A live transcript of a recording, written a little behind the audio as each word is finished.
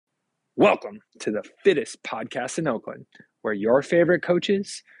Welcome to the fittest podcast in Oakland, where your favorite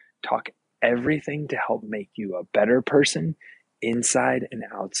coaches talk everything to help make you a better person inside and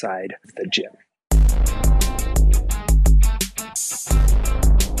outside the gym.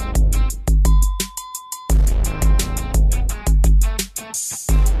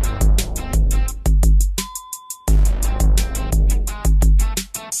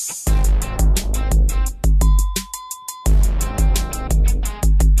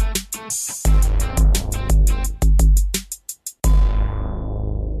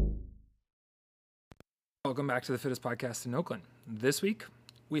 Welcome back to the fittest podcast in Oakland. This week,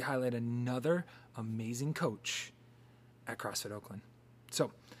 we highlight another amazing coach at CrossFit Oakland.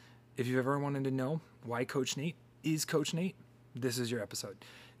 So, if you've ever wanted to know why Coach Nate is Coach Nate, this is your episode.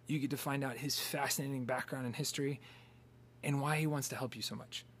 You get to find out his fascinating background and history and why he wants to help you so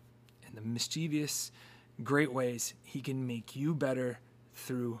much. And the mischievous, great ways he can make you better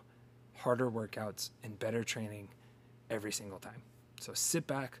through harder workouts and better training every single time. So sit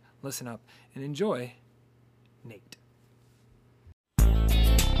back, listen up, and enjoy Nate.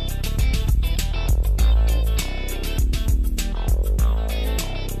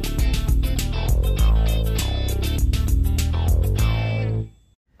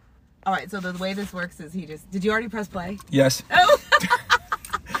 All right, so the way this works is did you already press play? Yes. Oh.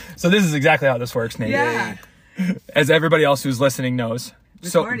 So this is exactly how this works, Nate. Yeah. As everybody else who's listening knows.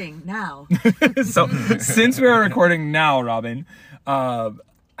 Recording now. So since we are recording now, Robyn, how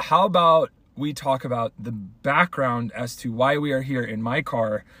about we talk about the background as to why we are here in my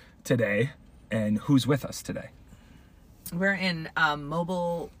car today and who's with us today. We're in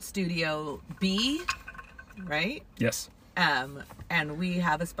Mobile Studio B, right? Yes. And we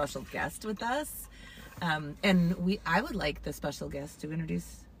have a special guest with us. I would like the special guest to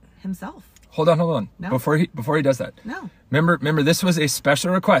introduce himself. Hold on. No? Before he does that. No. Remember, this was a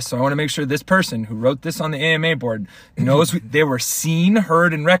special request, so I want to make sure this person who wrote this on the AMA board knows they were seen,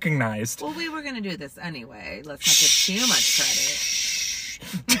 heard, and recognized. Well, we were going to do this anyway. Let's not give too much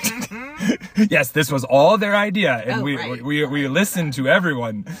credit. Yes, this was all their idea, and right. we listened to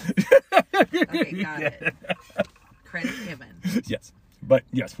everyone. Okay, got it. Credit given. Yes, but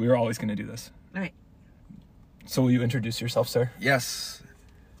yes, we were always going to do this. All right. So will you introduce yourself, sir? Yes,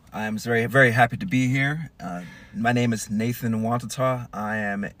 I am very, very happy to be here. My name is Nathan Wantatah. I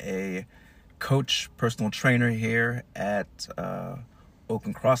am a coach, personal trainer here at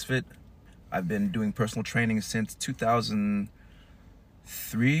Oakland CrossFit. I've been doing personal training since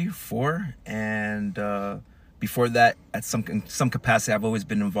 2003, 4, and before that, at some capacity, I've always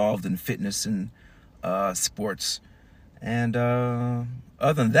been involved in fitness and sports. And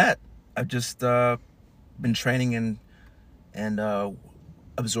other than that, I've just been training and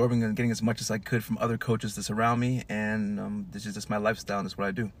absorbing and getting as much as I could from other coaches that surround me, and this is just my lifestyle, and that's what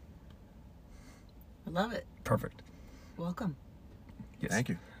I do. I love it. Perfect. Welcome. Yes. Thank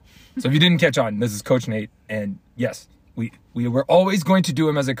you. So if you didn't catch on, this is Coach Nate, and yes, we were always going to do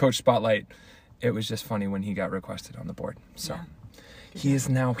him as a coach spotlight. It was just funny when he got requested on the board. So Yeah. he is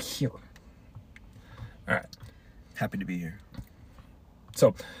now here. All right. Happy to be here.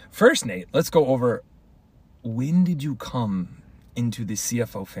 So first, Nate, let's go over, when did you come into the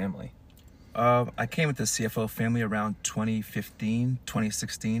CFO family? I came with the CFO family around 2015,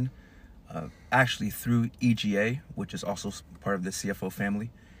 2016, actually through EGA, which is also part of the CFO family.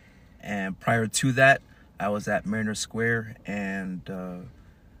 And prior to that, I was at Mariner Square, and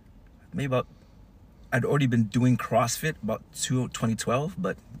I'd already been doing CrossFit about 2012,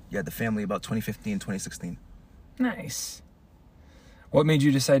 but yeah, the family about 2015, 2016. Nice. What made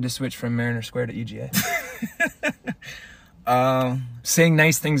you decide to switch from Mariner Square to EGA? Saying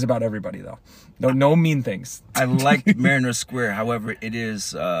nice things about everybody, though. No mean things. I liked Mariner Square. However, it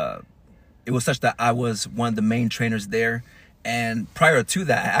was such that I was one of the main trainers there. And prior to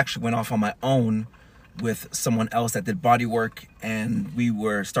that, I actually went off on my own with someone else that did body work, and we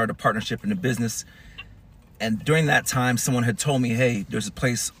started a partnership in the business. And during that time, someone had told me, hey, there's a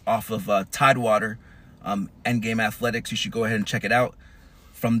place off of Tidewater, Endgame Athletics. You should go ahead and check it out.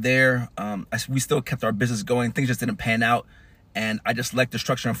 From there, we still kept our business going. Things just didn't pan out. And I just liked the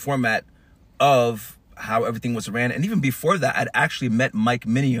structure and format of how everything was ran. And even before that, I'd actually met Mike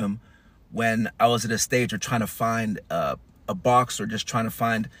Minium when I was at a stage of trying to find a box, or just trying to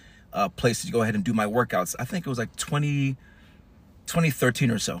find a place to go ahead and do my workouts. I think it was like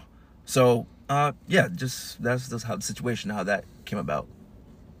 2013 or so. So, yeah, just that's how the situation, how that came about.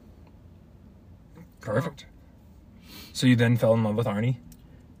 Perfect. So you then fell in love with Arnie?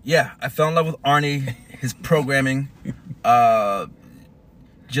 Yeah, I fell in love with Arnie, his programming,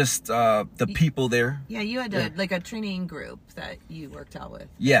 just the people there. Yeah, you had like a training group that you worked out with.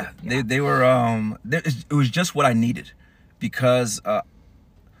 Yeah, they were. It was just what I needed, because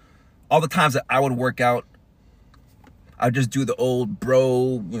all the times that I would work out, I'd just do the old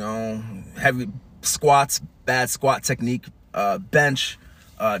bro, heavy squats, bad squat technique, bench,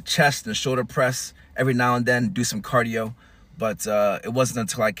 chest and shoulder press. Every now and then do some cardio, but it wasn't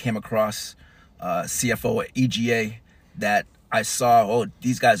until I came across CFO at EGA that I saw, oh,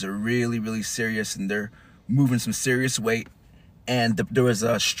 these guys are really, really serious, and they're moving some serious weight. And there was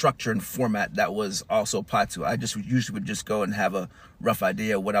a structure and format that was also applied to it. I just usually would just go and have a rough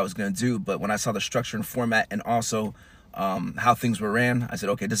idea of what I was going to do. But when I saw the structure and format, and also how things were ran, I said,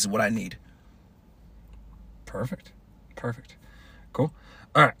 okay, this is what I need. Perfect. Cool.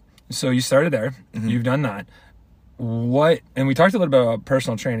 All right. So you started there. Mm-hmm. You've done that. And we talked a little bit about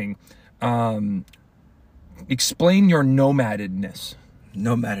personal training. Explain your nomadedness.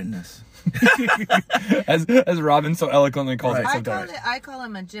 as Robyn so eloquently calls it sometimes. I call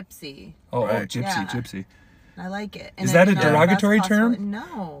him a gypsy. Oh, gypsy. I like it. And is that a derogatory term?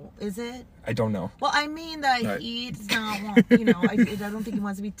 No. Is it? I don't know. Well, I mean that he does not want, I don't think he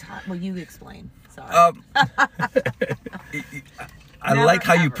wants to be taught. Well, you explain. Sorry. I like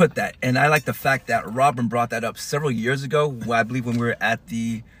how you put that. And I like the fact that Robyn brought that up several years ago, I believe when we were at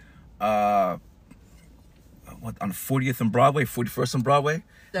the, on 40th and Broadway, 41st and Broadway.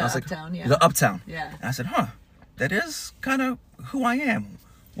 The Uptown, The Uptown. Yeah. And I said, that is kind of who I am.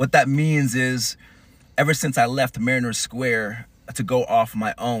 What that means is, ever since I left Mariner Square to go off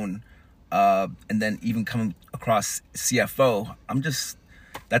my own, and then even coming across CFO, I'm just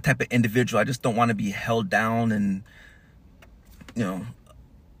that type of individual. I just don't want to be held down, and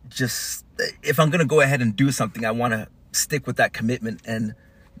just if I'm gonna go ahead and do something, I want to stick with that commitment and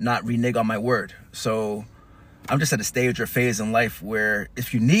not renege on my word. So I'm just at a stage or phase in life where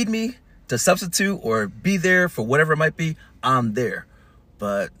if you need me to substitute or be there for whatever it might be, I'm there.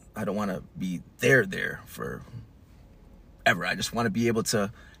 But I don't want to be there for ever. I just want to be able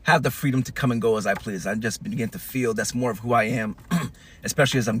to have the freedom to come and go as I please. I just begin to feel that's more of who I am,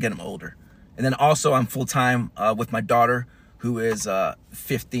 especially as I'm getting older. And then also I'm full-time with my daughter, who is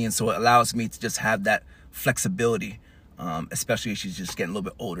 15, so it allows me to just have that flexibility, especially if she's just getting a little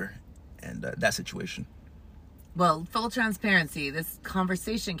bit older, and that situation. Well, full transparency, this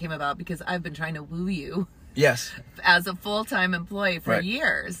conversation came about because I've been trying to woo you. Yes. As a full-time employee for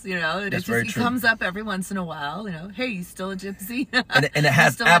years, it comes up every once in a while, hey, you still a gypsy? And it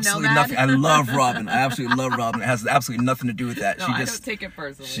has absolutely nothing. I love Robyn. I absolutely love Robyn. It has absolutely nothing to do with that. No, I don't take it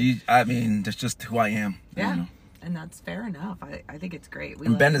personally. That's just who I am. Yeah. And that's fair enough. I think it's great.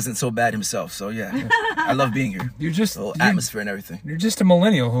 And Ben isn't so bad himself, so yeah. I love being here. You're just the whole atmosphere and everything. You're just a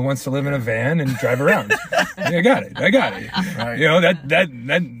millennial who wants to live in a van and drive around. I got it.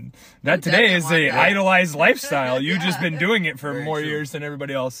 Right. That today is a idolized lifestyle. You've just been doing it for more years than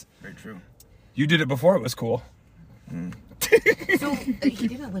everybody else. Very true. You did it before it was cool. So he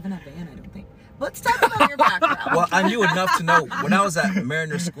didn't live in a van, I don't think. Let's talk about your background. Well, I knew enough to know when I was at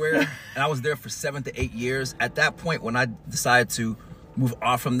Mariner Square, and I was there for 7 to 8 years. At that point, when I decided to move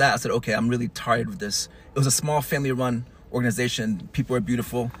off from that, I said, okay, I'm really tired of this. It was a small family-run organization. People were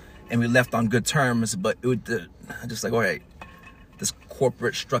beautiful, and we left on good terms. But I just like, all right, this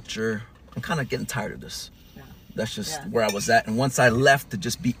corporate structure, I'm kind of getting tired of this. Yeah. That's just where I was at. And once I left to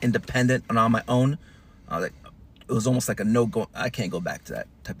just be independent and on my own, it was almost like a no-go. I can't go back to that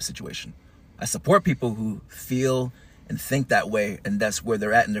type of situation. I support people who feel and think that way, and that's where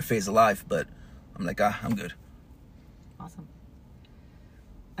they're at in their phase of life. But I'm like, I'm good. Awesome.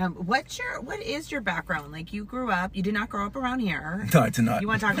 What is your background? Like, you did not grow up around here. No, I did not. You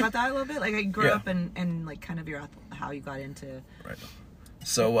want to talk about that a little bit? Like, I grew up and like kind of how you got into. Right.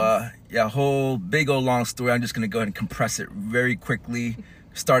 So, whole big old long story. I'm just going to go ahead and compress it very quickly,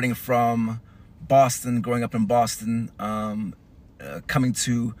 starting from Boston, growing up in Boston,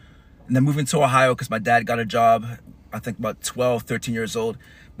 and then moving to Ohio because my dad got a job, I think about 12, 13 years old.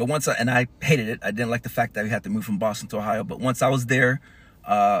 But I hated it. I didn't like the fact that we had to move from Boston to Ohio. But once I was there,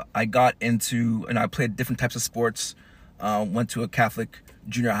 I got into, and I played different types of sports, went to a Catholic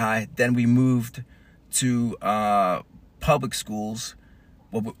junior high. Then we moved to public schools.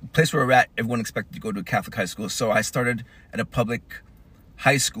 Well, the place where we're at, everyone expected to go to a Catholic high school. So I started at a public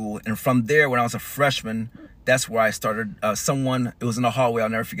high school. And from there, when I was a freshman, that's where I started. It was in the hallway, I'll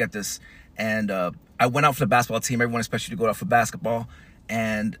never forget this. And I went out for the basketball team. Everyone expected to go out for basketball.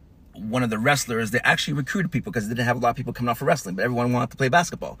 And one of the wrestlers, they actually recruited people because they didn't have a lot of people coming out for wrestling, but everyone wanted to play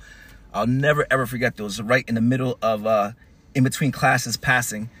basketball. I'll never, ever forget. It was right in the middle of, in between classes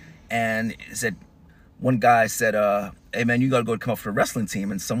passing. And it said, one guy said, hey man, you gotta go come up for the wrestling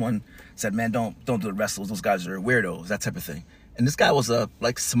team. And someone said, man, don't do the wrestlers. Those guys are weirdos, that type of thing. And this guy was a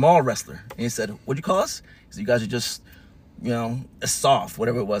like small wrestler. And he said, what'd you call us? He said, you guys are just, soft,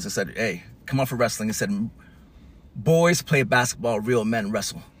 whatever it was. I said, hey, come up for wrestling. He said, boys play basketball, real men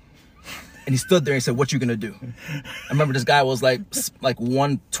wrestle. And he stood there and he said, what you gonna do? I remember this guy was like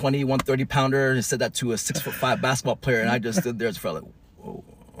 120, 130 pounder. He said that to a 6'5" basketball player. And I just stood there and felt like, whoa,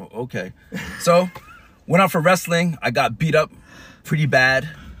 okay. So went out for wrestling. I got beat up pretty bad,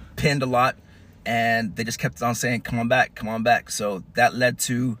 pinned a lot. And they just kept on saying, come on back, come on back. So that led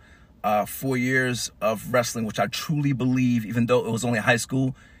to 4 years of wrestling, which I truly believe, even though it was only high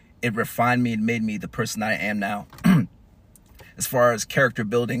school, it refined me and made me the person I am now. As far as character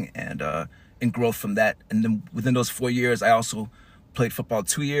building and growth from that. And then within those 4 years, I also played football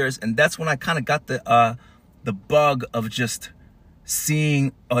 2 years. And that's when I kind of got the bug of just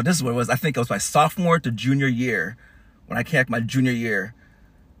seeing, this is what it was. I think it was my sophomore to junior year. When I came back my junior year,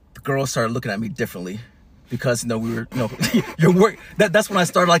 the girls started looking at me differently because, we were, your work. That's when I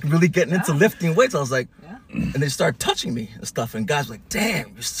started like really getting into lifting weights. I was like, and they started touching me and stuff. And guys were like,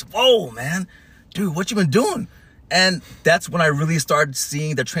 damn, you're swole, man. Dude, what you been doing? And that's when I really started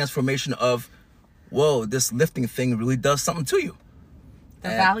seeing the transformation of, whoa, this lifting thing really does something to you. The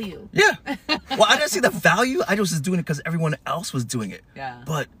value. Yeah. Well, I didn't see the value. I was just doing it because everyone else was doing it. Yeah.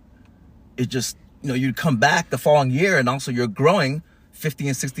 But it just, you'd come back the following year and also you're growing 15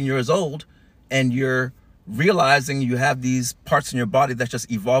 and 16 years old and you're realizing you have these parts in your body that's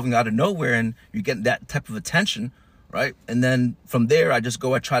just evolving out of nowhere and you're getting that type of attention, right? And then from there, I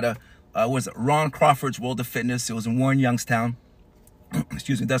try to, Ron Crawford's World of Fitness. It was in Warren, Youngstown.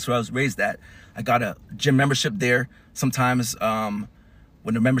 Excuse me, that's where I was raised at. I got a gym membership there. Sometimes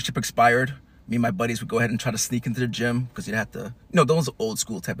when the membership expired, me and my buddies would go ahead and try to sneak into the gym because you'd have to, those are old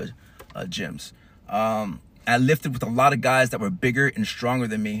school type of gyms. I lifted with a lot of guys that were bigger and stronger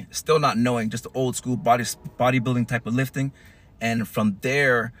than me, still not knowing, just the old school bodybuilding type of lifting. And from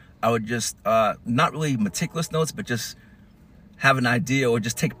there, I would just, not really meticulous notes, but just have an idea or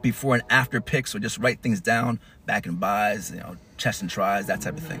just take before and after pics or just write things down, back and buys, chest and tries, that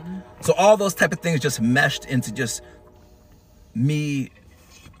type of thing. So all those type of things just meshed into just me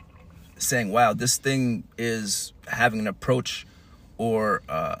saying, wow, this thing is having an approach or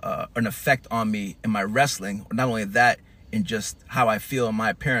an effect on me in my wrestling. Or not only that, in just how I feel in my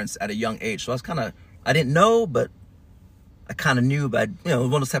appearance at a young age. So I didn't know, but I kind of knew, but one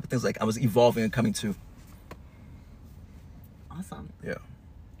of those type of things like I was evolving and coming to. Awesome. Yeah.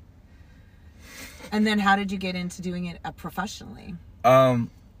 And then how did you get into doing it professionally?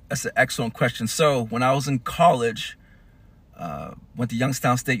 That's an excellent question. So when I was in college, went to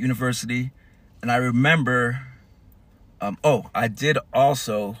Youngstown State University, and I remember, I did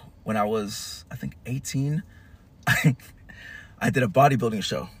also, when I was, I think 18, I did a bodybuilding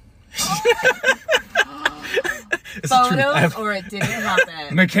show. Photos or it didn't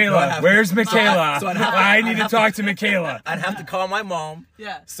happen? Michaela, where's Michaela? So I need to talk to Michaela. I'd have to call my mom,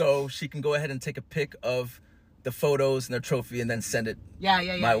 so she can go ahead and take a pic of the photos and the trophy and then send it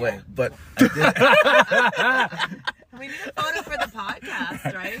my way. But I did. We need a photo for the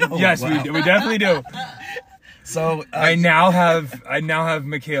podcast, right? Yes, wow. we definitely do. So I now have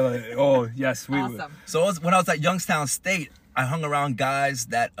Michaela. Oh yes, Awesome. So when I was at Youngstown State, I hung around guys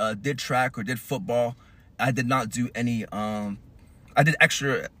that did track or did football. I did not do any. I did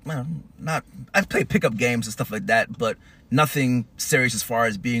extra. I played pickup games and stuff like that, but nothing serious as far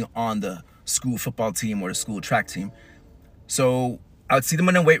as being on the school football team or the school track team. So I would see them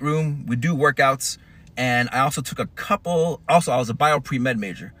in the weight room. We do workouts, and I also took a couple. Also, I was a bio pre-med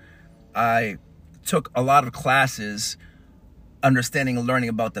major. I took a lot of classes, understanding and learning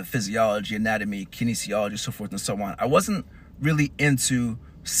about the physiology, anatomy, kinesiology, so forth and so on. I wasn't really into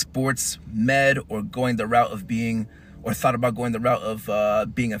sports med or going the route of being, or thought about going the route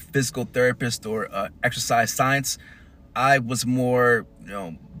of being a physical therapist or exercise science. I was more,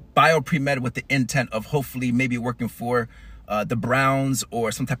 bio pre-med with the intent of hopefully maybe working for the Browns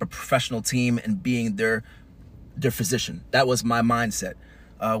or some type of professional team and being their physician. That was my mindset.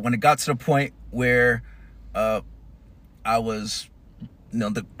 When it got to the point where I was,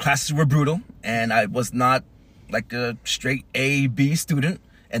 the classes were brutal and I was not like a straight A, B student,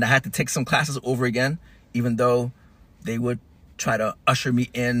 and I had to take some classes over again, even though they would try to usher me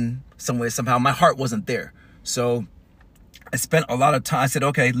in some way, somehow. My heart wasn't there. So I spent a lot of time. I said,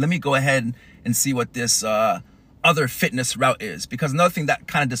 okay, let me go ahead and see what this other fitness route is. Because another thing that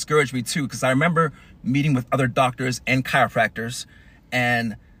kind of discouraged me too, because I remember meeting with other doctors and chiropractors,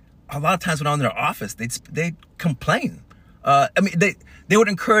 and a lot of times when I was in their office, they'd complain. They would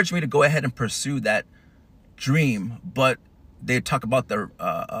encourage me to go ahead and pursue that dream, but they talk about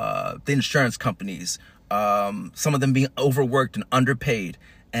the insurance companies, some of them being overworked and underpaid,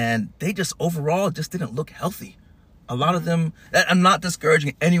 and they just overall just didn't look healthy. A lot of them, I'm not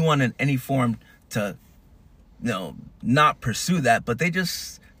discouraging anyone in any form to, not pursue that, but they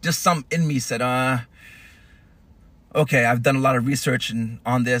just some in me said, okay, I've done a lot of research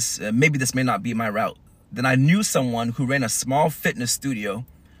on this. Maybe this may not be my route. Then I knew someone who ran a small fitness studio,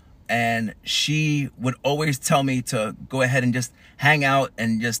 and she would always tell me to go ahead and just hang out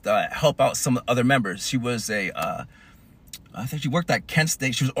and just help out some other members. She was I think she worked at Kent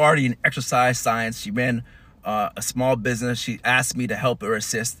State. She was already in exercise science. She ran a small business. She asked me to help her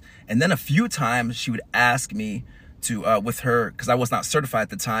assist. And then a few times she would ask me to, with her, because I was not certified at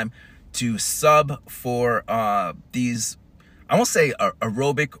the time, to sub for these, I won't say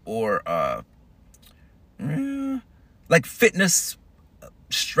aerobic or like fitness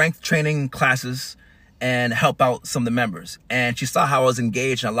strength training classes and help out some of the members. And she saw how I was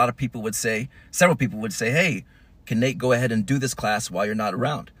engaged, and a lot of people would say, several people would say, hey, can Nate go ahead and do this class while you're not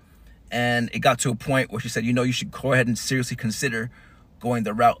around? And it got to a point where she said, you should go ahead and seriously consider going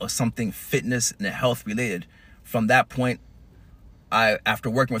the route of something fitness and health related. From that point, after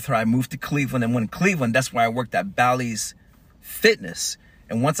working with her, I moved to Cleveland, and when in Cleveland, that's where I worked at Bally's Fitness.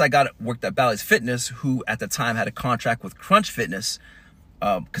 And once I worked at Bally's Fitness, who at the time had a contract with Crunch Fitness,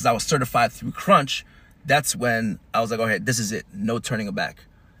 because I was certified through Crunch, that's when I was like, okay, this is it, no turning back.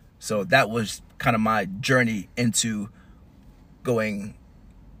 So that was kind of my journey into going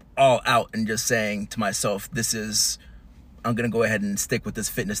all out and just saying to myself, I'm going to go ahead and stick with this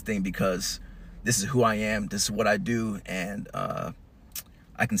fitness thing because this is who I am, this is what I do, and I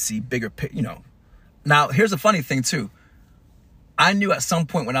can see bigger, Now, here's a funny thing too. I knew at some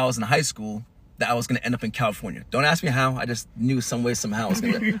point when I was in high school that I was going to end up in California. Don't ask me how. I just knew some way, somehow. I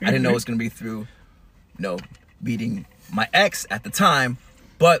didn't know it was going to be through, beating my ex at the time,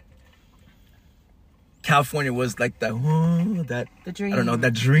 but California was like the dream. I don't know,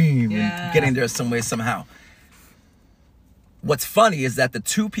 that dream, and getting there some way, somehow. What's funny is that the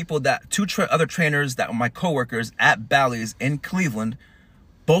two other trainers that were my coworkers at Bally's in Cleveland,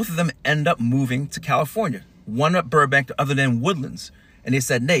 both of them end up moving to California. One at Burbank, the other in Woodlands. And they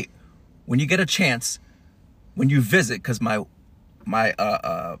said, Nate, when you get a chance, when you visit, because my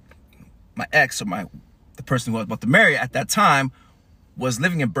ex, or the person who I was about to marry at that time, was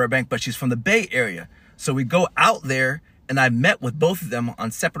living in Burbank, but she's from the Bay Area. So we go out there, and I met with both of them on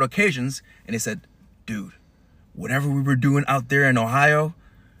separate occasions, and they said, dude, whatever we were doing out there in Ohio,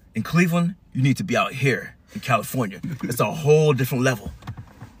 in Cleveland, you need to be out here in California. It's a whole different level.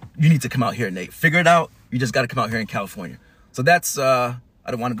 You need to come out here, Nate. Figure it out. You just got to come out here in California. So that's, I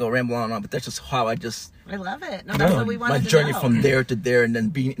don't want to go ramble on, but that's just how I love it. No, that's what we wanted my to journey know. From there to there, and then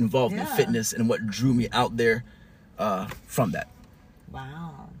being involved in fitness and what drew me out there from that.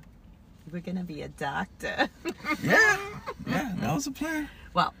 Wow. We're going to be a doctor. Yeah, that was the plan.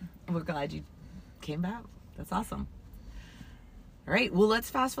 Well, we're glad you came back. That's awesome. All right. Well, let's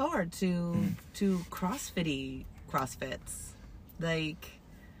fast forward to CrossFits. Like,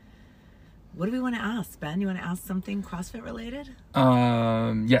 what do we want to ask, Ben? You want to ask something CrossFit related?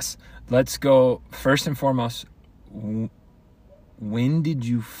 Yes. Let's go first and foremost. When did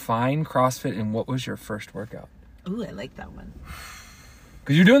you find CrossFit, and what was your first workout? Ooh, I like that one.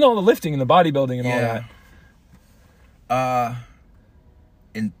 Because you're doing all the lifting and the bodybuilding and all that.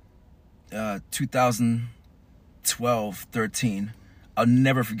 In 2012, 13, I'll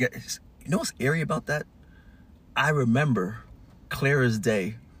never forget. You know what's eerie about that? I remember clear as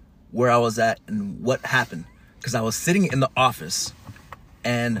day where I was at and what happened. Because I was sitting in the office,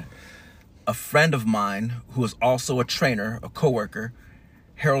 and a friend of mine who was also a trainer, a coworker,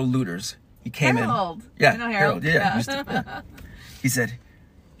 Harold Luters, he came in. Yeah, you know Harold. Yeah. He said,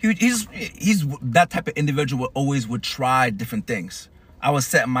 he's that type of individual always would try different things. I was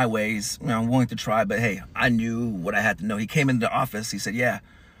set in my ways, willing to try, but hey, I knew what I had to know. He came into the office. He said, yeah,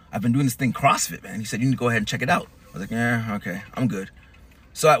 I've been doing this thing CrossFit, man. He said, you need to go ahead and check it out. I was like, yeah, okay, I'm good.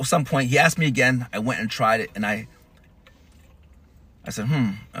 So at some point, he asked me again. I went and tried it, and I said,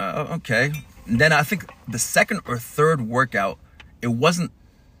 okay. And then I think the second or third workout, it was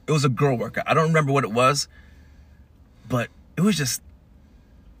a girl workout. I don't remember what it was, but it was just,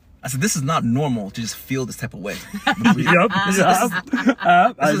 I said, this is not normal to just feel this type of way. I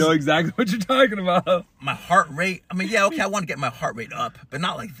know exactly what you're talking about. My heart rate, I want to get my heart rate up, but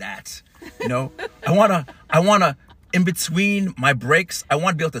not like that. I want to, in between my breaks, I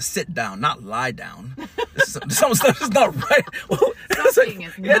want to be able to sit down, not lie down. Some stuff is not right. Something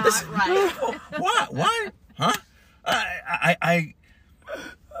is not right. Why? Huh?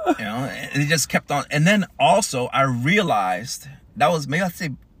 it just kept on. And then also I realized that was, maybe I'd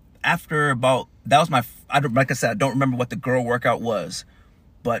say after about, that was my, like I said, I don't remember what the girl workout was,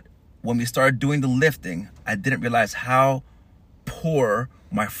 but when we started doing the lifting, I didn't realize how poor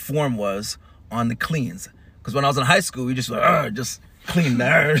my form was on the cleans. Because when I was in high school, we just clean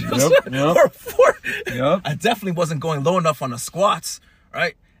there. Yep. I definitely wasn't going low enough on the squats,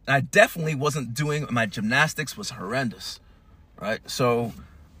 right? And I definitely wasn't doing, my gymnastics was horrendous, right? So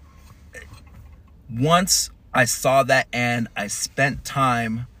once I saw that and I spent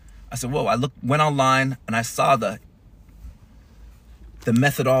time, I said, whoa, went online and I saw the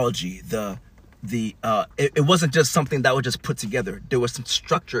methodology, it wasn't just something that was just put together. There was some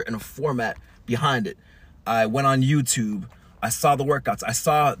structure and a format behind it. I went on YouTube. I saw the workouts. I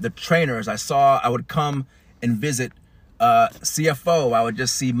saw the trainers. I would come and visit CFO. I would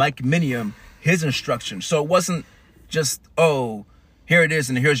just see Mike Minium, his instructions. So it wasn't just, oh, here it is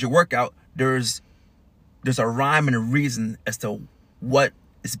and here's your workout. There's a rhyme and a reason as to what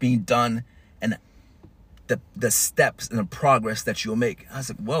is being done and the steps and the progress that you'll make. I was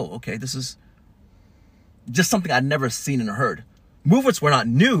like, whoa, okay, this is just something I'd never seen and heard. Movements were not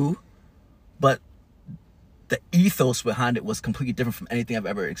new, but the ethos behind it was completely different from anything I've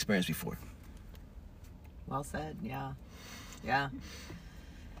ever experienced before. Well said. Yeah.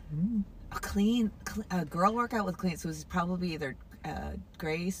 A girl workout with clean. So it was probably either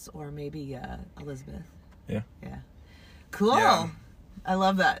Grace or maybe Elizabeth. Yeah. Cool. Yeah. I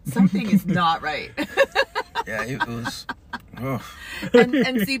love that. Something is not right. Yeah, it was. Oh.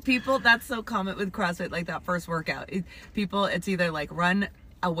 and see, people, that's so common with CrossFit, like that first workout. It's either like run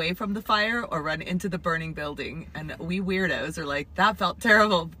away from the fire or run into the burning building. And we weirdos are like, that felt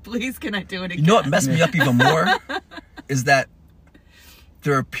terrible. Please, can I do it again? You know what messed me up even more is that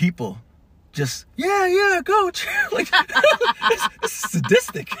there are people just, yeah, coach. Like, it's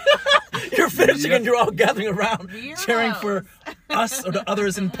sadistic. You're finishing and you're all gathering around, cheering for us or the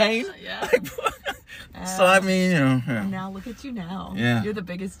others in pain. Yeah. So, I mean, And now look at you now. Yeah. You're the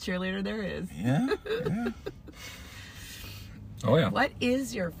biggest cheerleader there is. Yeah. Oh, yeah. What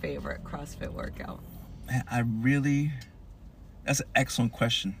is your favorite CrossFit workout? Man, that's an excellent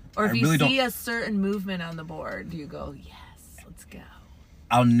question. Or if I you really see a certain movement on the board, do you go, yes, let's go?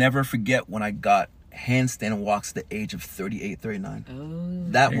 I'll never forget when I got handstand walks at the age of 38, 39.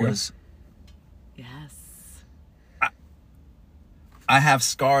 Oh. That was... Yes. I have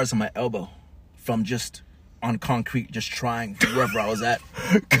scars on my elbow from just on concrete, just trying wherever I was at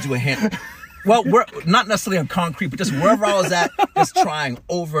to do a hand. Well, we're not necessarily on concrete, but just wherever I was at, just trying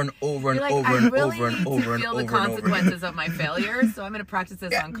over and over and You're like, over I and really over and need over to and feel over the and over. consequences of my failures, so I'm going to practice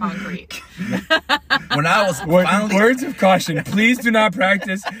this on concrete. When I was finally... Words of caution. Please do not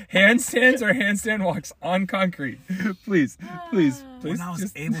practice handstands or handstand walks on concrete. Please. When I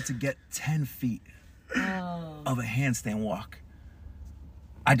was able to get 10 feet of a handstand walk,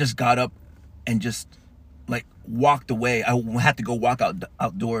 I just got up and just like walked away. I had to go walk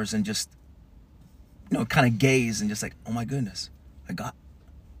outdoors and just, kind of gaze and just like, oh my goodness, I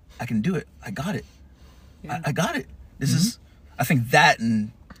can do it. I got it. Yeah. I got it. This is, I think that,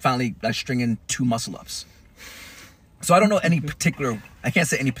 and finally I string in 2 muscle ups. So I don't know I can't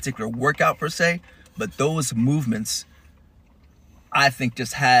say any particular workout per se, but those movements I think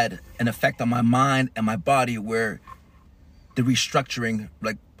just had an effect on my mind and my body where the restructuring,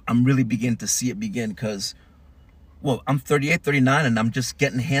 like I'm really beginning to see it begin because, well, I'm 38, 39 and I'm just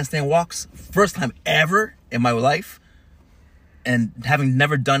getting handstand walks. First time ever in my life. And having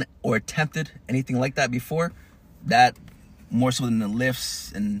never done or attempted anything like that before, that more so than the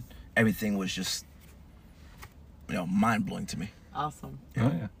lifts and everything was just, mind-blowing to me. Awesome.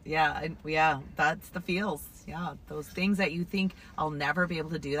 Oh, yeah. Yeah, that's the feels. Yeah, those things that you think I'll never be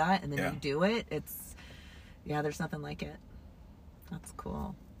able to do that, and then you do it. There's nothing like it. That's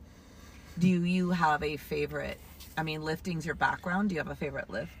cool. Do you have a favorite? I mean, lifting's your background. Do you have a favorite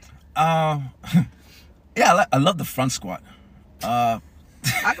lift? Yeah, I love the front squat.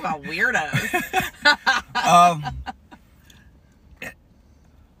 Talk about weirdos.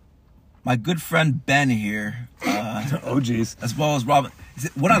 My good friend Ben here, Oh, geez. as well as Robyn.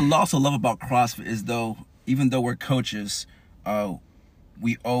 What I also love about CrossFit is even though we're coaches,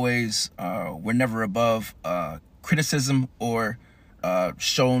 we always, we're never above criticism or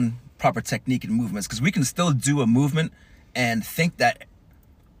shown proper technique and movements, because we can still do a movement and think that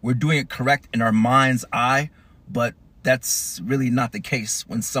we're doing it correct in our mind's eye, but that's really not the case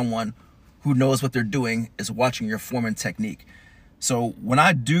when someone who knows what they're doing is watching your form and technique. So when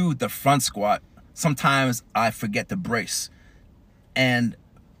I do the front squat, sometimes I forget to brace. And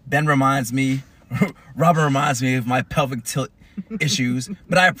Ben reminds me, Robyn reminds me of my pelvic tilt issues,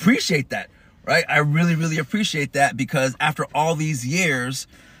 but I appreciate that, right? I really, really appreciate that, because after all these years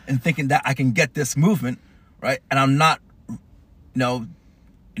and thinking that I can get this movement, right, and I'm not,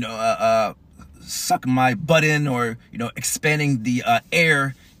 sucking my butt in, or expanding the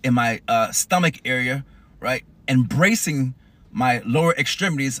air in my stomach area, right, embracing my lower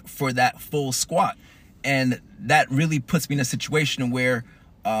extremities for that full squat. And that really puts me in a situation where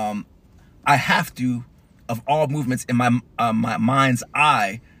I have to, of all movements in my mind's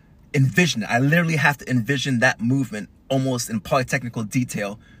eye, envision it. I literally have to envision that movement almost in polytechnical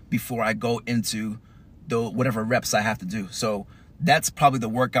detail before I go into the whatever reps I have to do. So that's probably the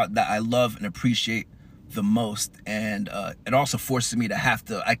workout that I love and appreciate the most. And it also forces me to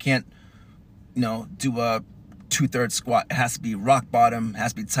I can't, do a 2/3 squat. It has to be rock bottom, it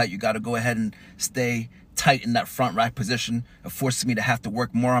has to be tight. You got to go ahead and stay tight in that front rack position. It forces me to have to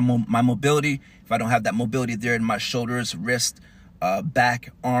work more on my mobility. If I don't have that mobility there in my shoulders, wrist,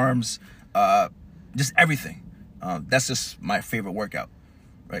 back, arms, just everything. That's just my favorite workout,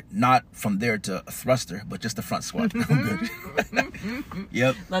 right? Not from there to a thruster, but just the front squat. I'm good.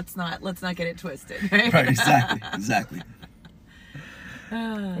 Yep. Let's not get it twisted. Right, right, exactly.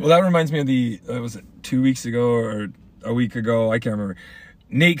 Well, that reminds me of was it 2 weeks ago or a week ago? I can't remember.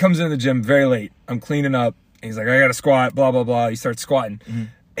 Nate comes into the gym very late. I'm cleaning up. And he's like, I got to squat, blah, blah, blah. He starts squatting.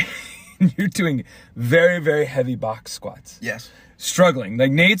 Mm-hmm. You're doing very, very heavy box squats. Yes. Struggling.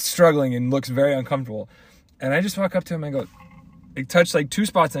 Like, Nate's struggling and looks very uncomfortable. And I just walk up to him and go, I touch like 2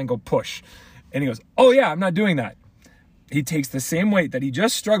 spots and I go, push. And he goes, oh, yeah, I'm not doing that. He takes the same weight that he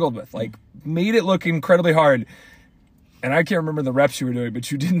just struggled with, like, made it look incredibly hard. And I can't remember the reps you were doing,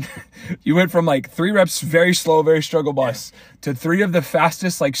 but you didn't. You went from like 3 reps, very slow, very struggle bus, to 3 of the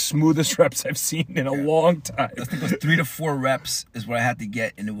fastest, like smoothest reps I've seen in a long time. I think it was 3 to 4 reps is what I had to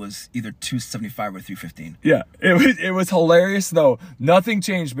get, and it was either 275 or 315. Yeah, it was hilarious though. Nothing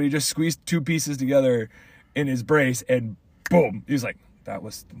changed, but he just squeezed 2 pieces together in his brace, and boom, he was like, "That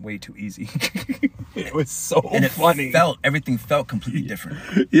was way too easy." It was so funny. Everything felt completely different.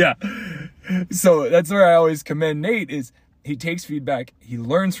 Yeah. So that's where I always commend Nate, is he takes feedback, he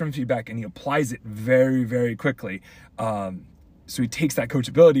learns from feedback, and he applies it very, very quickly. So he takes that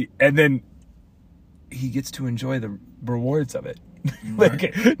coachability, and then he gets to enjoy the rewards of it.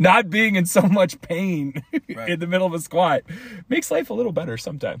 Like, not being in so much pain in the middle of a squat makes life a little better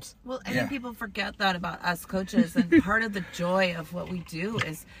sometimes. Well, and people forget that about us coaches, and part of the joy of what we do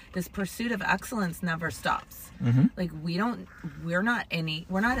is this pursuit of excellence never stops. Mm-hmm. Like, we're not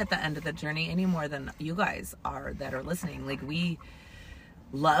at the end of the journey any more than you guys are that are listening. Like, we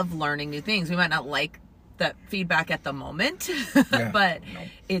love learning new things. We might not like that feedback at the moment, but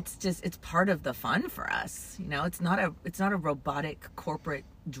it's part of the fun for us. It's not a robotic corporate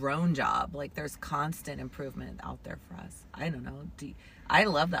drone job. Like, there's constant improvement out there for us. I don't know. I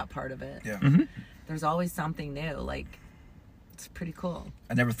love that part of it. Yeah. Mm-hmm. There's always something new. Like, it's pretty cool.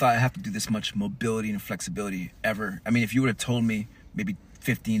 I never thought I'd have to do this much mobility and flexibility ever. I mean, if you would have told me maybe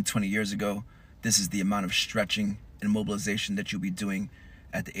 15, 20 years ago, this is the amount of stretching and mobilization that you'll be doing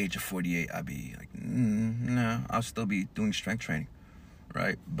at the age of 48, I'd be like, no, I'll still be doing strength training,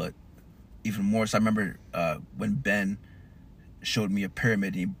 right? But even more so, I remember when Ben showed me a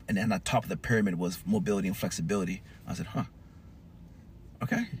pyramid, and on the top of the pyramid was mobility and flexibility. I said, huh,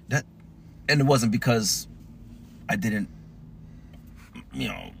 okay. And it wasn't because I didn't,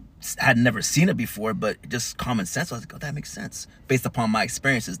 had never seen it before, but just common sense. I was like, oh, that makes sense. Based upon my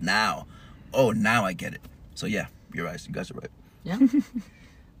experiences now, now I get it. So yeah, you're right. You guys are right. Yeah.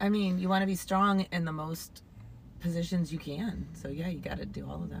 I mean, you want to be strong in the most positions you can. So yeah, you got to do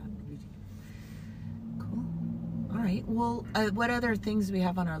all of that. Cool. All right. Well, what other things do we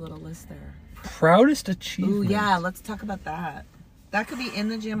have on our little list there? Proudest achievement. Ooh, yeah. Let's talk about that. That could be in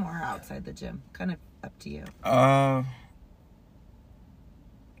the gym or outside the gym. Kind of up to you.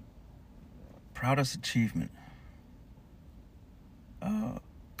 Proudest achievement.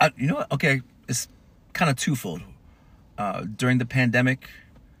 You know what? Okay, it's kind of twofold. During the pandemic,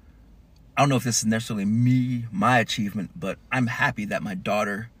 I don't know if this is necessarily my achievement, but I'm happy that my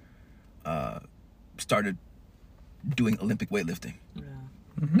daughter started doing Olympic weightlifting. Yeah.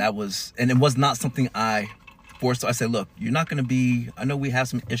 Mm-hmm. And it was not something I forced. So I said, look, you're not going to be, I know we have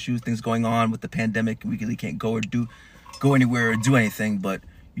some issues, things going on with the pandemic. We really can't go anywhere or do anything, but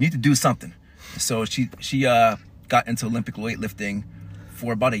you need to do something. So she got into Olympic weightlifting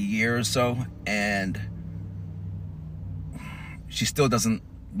for about a year or so, and she still doesn't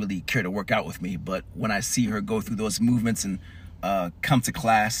really care to work out with me, but when I see her go through those movements and come to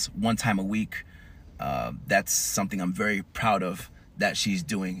class 1 time a week, that's something I'm very proud of that she's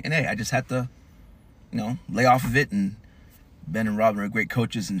doing. And hey, I just had to, lay off of it and Ben and Robyn are great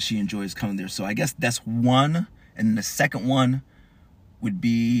coaches, and she enjoys coming there. So I guess that's one. And the second one would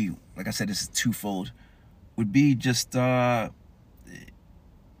be, like I said, this is twofold, would be just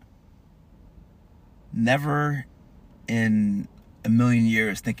never in a million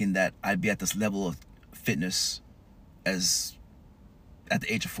years thinking that I'd be at this level of fitness as at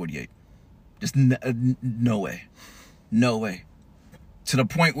the age of 48. Just no way. No way. To the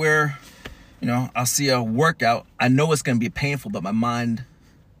point where, you know, I'll see a workout. I know it's going to be painful, but my mind,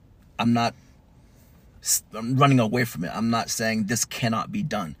 I'm running away from it. I'm not saying this cannot be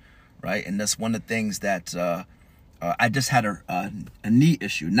done, right? And that's one of the things that I just had a knee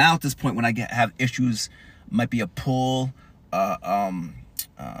issue. Now at this point, when I have issues, might be a pull, not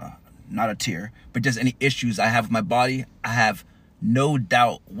a tear, but just any issues I have with my body, I have no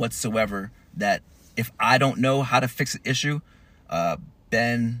doubt whatsoever that if I don't know how to fix an issue,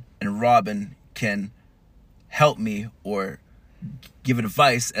 Ben and Robyn can help me or give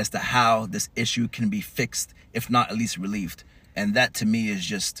advice as to how this issue can be fixed, if not at least relieved. And that to me is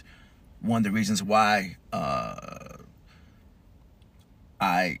just one of the reasons why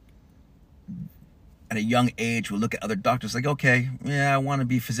I, at a young age, will look at other doctors like, okay, yeah, I want to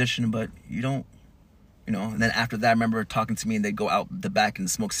be a physician, but you don't, you know. And then after that, I remember talking to me and they go out the back and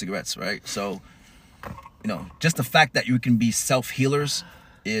smoke cigarettes, right? So, you know, just the fact that you can be self-healers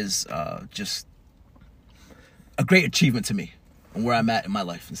is just a great achievement to me and where I'm at in my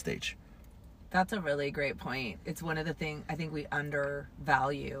life and stage. That's a really great point. It's one of the things I think we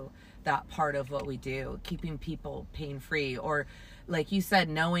undervalue, that part of what we do, keeping people pain-free, or like you said,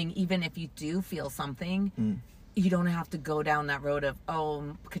 knowing even if you do feel something, you don't have to go down that road of,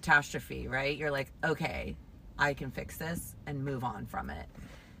 oh, catastrophe, right? You're like, okay, I can fix this and move on from it.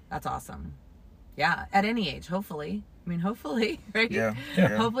 That's awesome. Yeah, at any age, hopefully. I mean, hopefully, right? Yeah.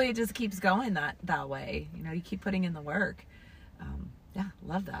 Hopefully it just keeps going that way. You know, you keep putting in the work. Yeah,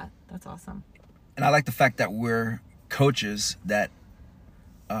 love that. That's awesome. And I like the fact that we're coaches that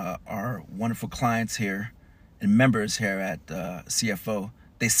are wonderful clients here and members here at CFO.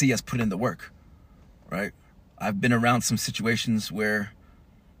 They see us put in the work, right? I've been around some situations where,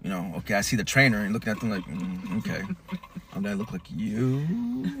 you know, okay, I see the trainer and looking at them like, okay, I'm gonna look like you.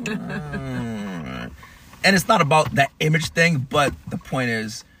 And it's not about that image thing, but the point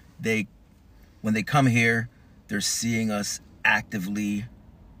is, when they come here, they're seeing us actively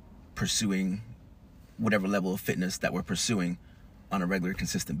pursuing whatever level of fitness that we're pursuing on a regular,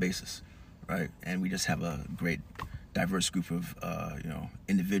 consistent basis, right? And we just have a great, diverse group of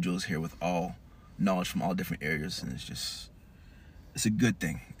individuals here with all knowledge from all different areas, and it's a good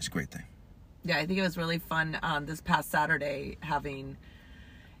thing. It's a great thing. Yeah, I think it was really fun this past Saturday having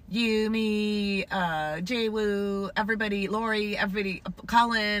you, me, Jay Woo, everybody, Lori, everybody,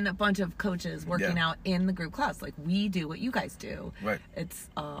 Colin, a bunch of coaches working out in the group class. Like, we do what you guys do. Right. It's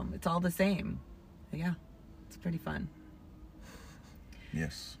all the same. Yeah, it's pretty fun.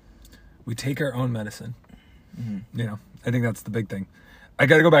 Yes. We take our own medicine. Mm-hmm. You know, I think that's the big thing. I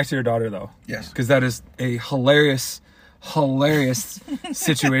got to go back to your daughter, though. Yes. Because that is a hilarious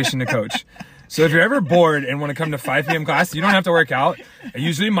situation to coach. So if you're ever bored and want to come to 5 p.m. class, you don't have to work out.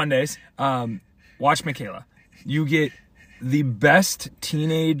 Usually Mondays. Watch Michaela. You get the best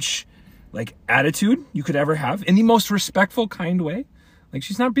teenage attitude you could ever have in the most respectful, kind way. Like,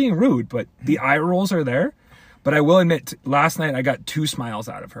 she's not being rude, but the eye rolls are there. But I will admit, last night I got 2 smiles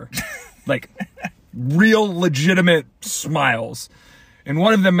out of her. Real legitimate smiles. And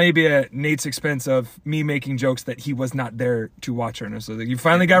one of them may be at Nate's expense of me making jokes that he was not there to watch her. And so you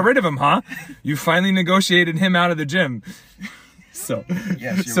finally got rid of him, huh? You finally negotiated him out of the gym. So,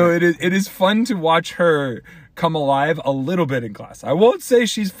 yes, right. It is fun to watch her come alive a little bit in class. I won't say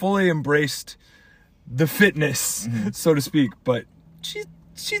she's fully embraced the fitness, so to speak, but she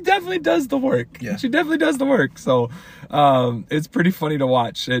definitely does the work. Yeah. She definitely does the work. So it's pretty funny to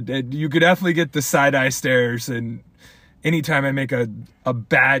watch. And you could definitely get the side-eye stares, and anytime I make a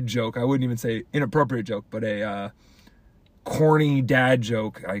bad joke, I wouldn't even say inappropriate joke, but a corny dad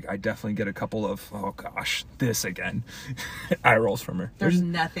joke, I definitely get a couple of, oh gosh, this again, eye rolls from her. There's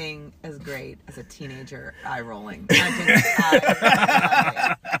nothing as great as a teenager eye rolling.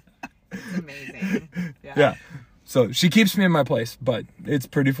 I love it. It's amazing. Yeah. So she keeps me in my place, but it's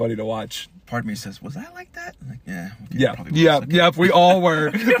pretty funny to watch. Part of me says, was I like that? Like, yeah. Yeah. We all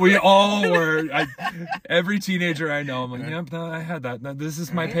were. Every teenager I know, I'm like, yep, I had that. This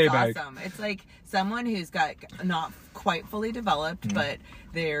is my payback. Awesome. It's like someone who's got not quite fully developed, but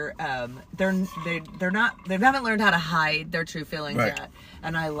they haven't learned how to hide their true feelings yet.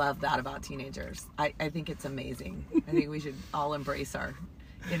 And I love that about teenagers. I think it's amazing. I think we should all embrace our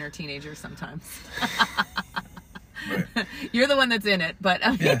inner teenagers sometimes. Right. You're the one that's in it, but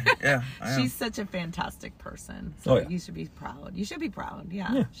I mean, yeah. I am. she's such a fantastic person. So Oh, yeah. you should be proud. You should be proud.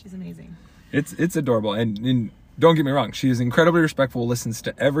 Yeah. She's amazing. It's adorable, and don't get me wrong, she is incredibly respectful, listens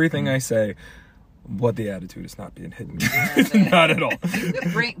to everything I say, but the attitude is not being hidden. Not at all.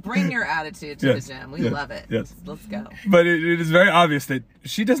 Bring your attitude to the gym. We love it. Yes. Let's go. But it is very obvious that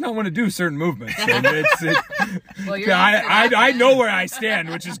she does not want to do certain movements. And Well, you're I know where I stand,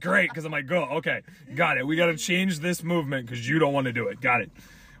 which is great, because I'm like, go, okay, got it. We got to change this movement because you don't want to do it. Got it.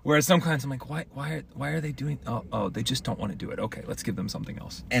 Whereas some clients, I'm like, why are they doing? Oh, they just don't want to do it. Okay, let's give them something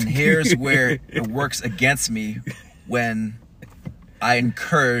else. And here's where it works against me when I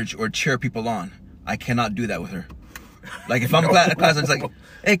encourage or cheer people on. I cannot do that with her. Like if I'm in class, I'm just like,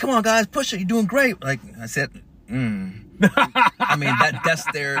 hey, come on, guys, push it. You're doing great. Like I said, I mean, that desk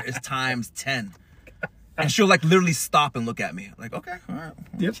there is times 10. And she'll like literally stop and look at me. Like, okay, all right.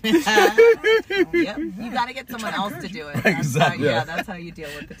 Yep. Yep. You got to get someone else to do it. Right, exactly. That's how you deal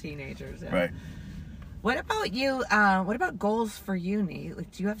with the teenagers. Yeah. Right. What about you? What about goals for you, Nate?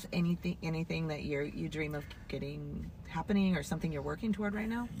 Like, do you have anything that you dream of happening, or something you're working toward right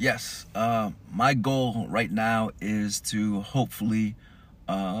now? Yes. My goal right now is to hopefully,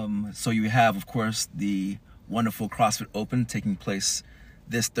 so you have, of course, the wonderful CrossFit Open taking place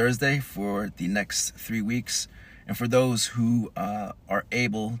this Thursday for the next 3 weeks. And for those who are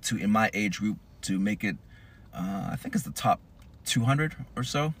able to, in my age group, to make it, I think it's the top 200 or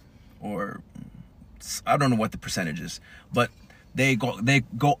so, or I don't know what the percentage is, but they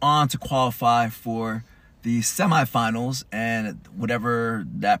go on to qualify for the semifinals, and whatever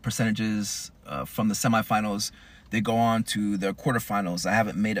that percentage is from the semifinals, they go on to the quarterfinals. I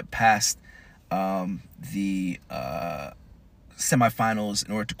haven't made it past the semifinals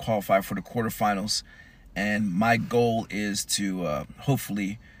in order to qualify for the quarterfinals, and my goal is to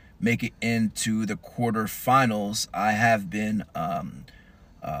hopefully make it into the quarterfinals. I have been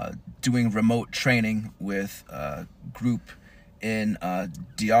doing remote training with a group in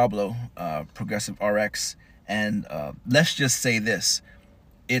Diablo, Progressive RX, and let's just say this: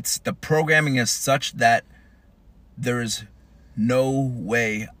 the programming is such that there is no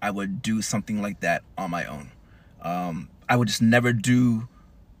way I would do something like that on my own. I would just never do.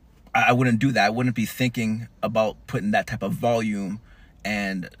 I wouldn't do that. I wouldn't be thinking about putting that type of volume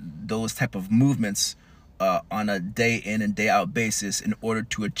and those type of movements on a day in and day out basis in order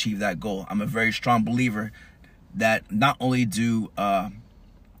to achieve that goal. I'm a very strong believer that not only do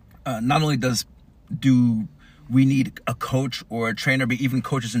we need a coach or a trainer, but even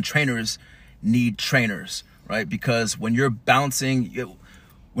coaches and trainers need trainers, right? Because when you're bouncing,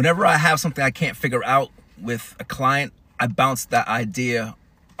 whenever I have something I can't figure out with a client, I bounce that idea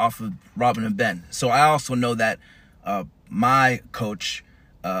off of Robyn and Ben. So I also know that my coach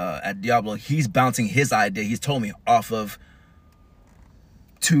at Diablo, he's bouncing his idea, he's told me, off of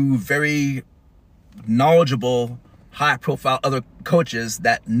two very knowledgeable, high-profile other coaches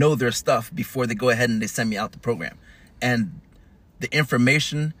that know their stuff before they go ahead and they send me out the program. And the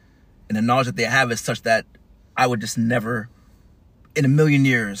information and the knowledge that they have is such that I would just never, in a million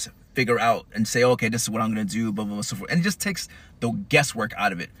years, figure out and say, okay, this is what I'm going to do, blah, blah, blah, so forth. And it just takes the guesswork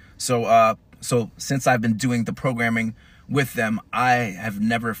out of it. So since I've been doing the programming with them, I have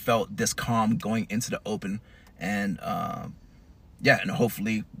never felt this calm going into the open. And and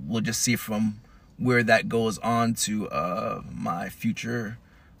hopefully we'll just see from where that goes on to my future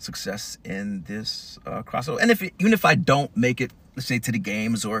success in this crossover. And even if I don't make it, let's say, to the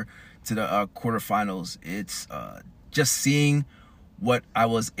games or to the quarterfinals, it's just seeing what I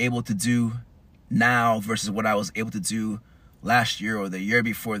was able to do now versus what I was able to do last year or the year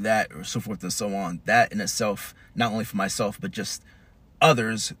before that, or so forth and so on. That in itself, not only for myself, but just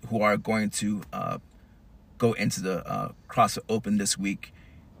others who are going to go into the CrossFit Open this week,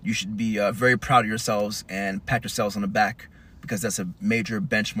 you should be very proud of yourselves and pat yourselves on the back, because that's a major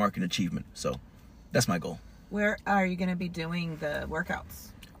benchmark and achievement. So that's my goal. Where are you going to be doing the workouts?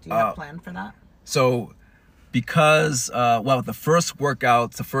 Do you have a plan for that? So because, the first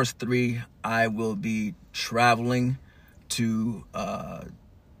workouts, the first 3, I will be traveling to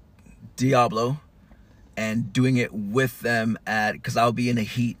Diablo and doing it with them because I'll be in the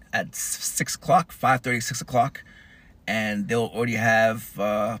heat at 6 o'clock, 5:30, 6 o'clock. And they'll already have,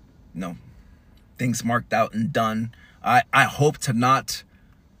 things marked out and done. I hope to not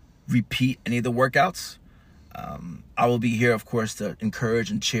repeat any of the workouts. I will be here, of course, to encourage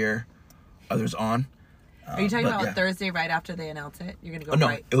and cheer others on. Are you talking about Thursday right after they announce it? You're going to go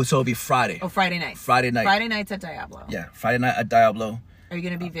right? No, it'll be Friday. Oh, Friday night. Friday night. Friday nights at Diablo. Yeah, Friday night at Diablo. Are you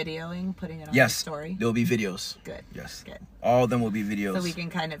going to be videoing, putting it on your story? Yes, there will be videos. Good. Yes. Good. All of them will be videos. So we can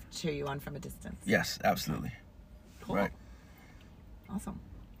kind of cheer you on from a distance. Yes, absolutely. Cool. Right. Awesome.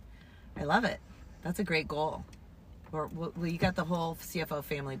 I love it. That's a great goal. Well, you got the whole CFO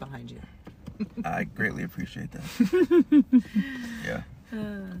family behind you. I greatly appreciate that. Yeah.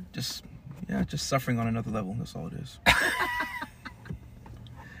 Just suffering on another level. That's all it is.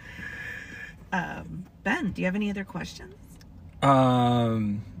 Ben, do you have any other questions?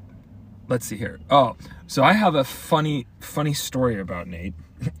 Let's see here. Oh, so I have a funny story about Nate.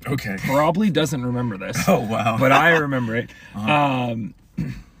 Okay. Probably doesn't remember this. Oh, wow. But I remember it.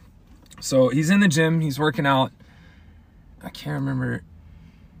 So he's in the gym. He's working out. I can't remember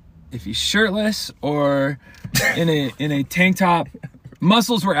if he's shirtless or in a tank top.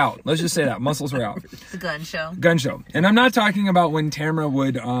 Muscles were out. Let's just say that. Muscles were out. The gun show. Gun show. And I'm not talking about when Tamara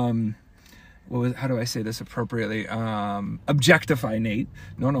would, how do I say this appropriately? Objectify Nate.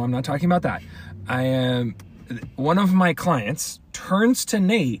 No, I'm not talking about that. One of my clients turns to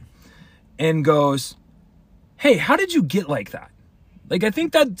Nate and goes, "Hey, how did you get like that?" Like, I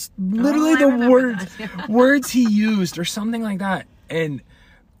think that's literally words he used or something like that. And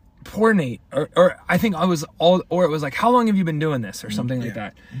poor Nate, or I think it was like, "How long have you been doing this?" or something like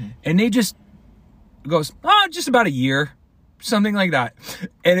that. Mm-hmm. And Nate just goes, "Oh, just about a year." Something like that.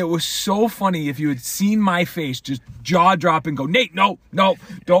 And it was so funny if you had seen my face just jaw drop and go, "Nate, no,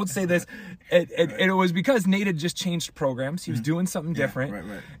 don't say this." And it was because Nate had just changed programs. He was doing something different.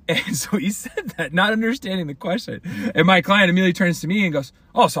 Right. And so he said that, not understanding the question. And my client immediately turns to me and goes,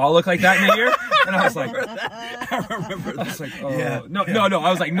 "Oh, so I'll look like that in a year?" And I was like, I remember that. I was like, "Oh, yeah. No. I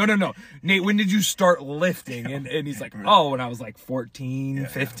was like, no. Nate, when did you start lifting?" And he's like, "Oh, when I was like 14,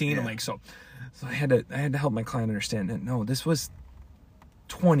 15. I'm like, so I had to help my client understand that, no, this was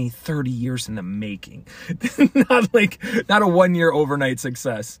 20, 30 years in the making. not a 1 year overnight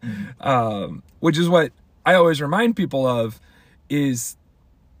success. Which is what I always remind people of is,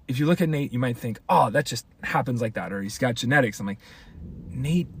 if you look at Nate, you might think, "Oh, that just happens like that," or "He's got genetics." I'm like,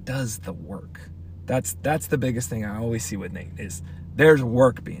 Nate does the work. That's the biggest thing I always see with Nate is there's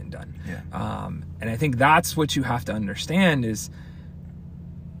work being done. Yeah. And I think that's what you have to understand is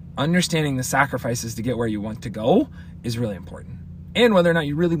understanding the sacrifices to get where you want to go is really important. And whether or not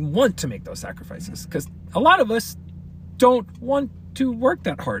you really want to make those sacrifices. Because a lot of us don't want to work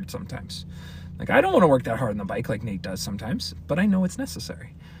that hard sometimes. Like, I don't want to work that hard on the bike like Nate does sometimes, but I know it's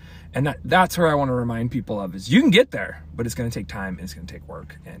necessary. And that's where I want to remind people of is you can get there, but it's going to take time and it's going to take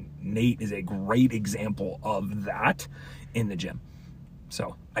work. And Nate is a great example of that in the gym.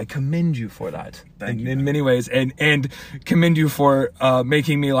 So I commend you for that in many ways, and commend you for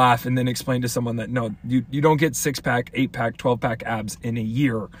making me laugh and then explain to someone that, no, you don't get 6-pack, 8-pack, 12-pack abs in a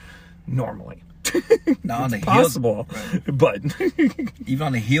year normally. Not it's possible, right. But even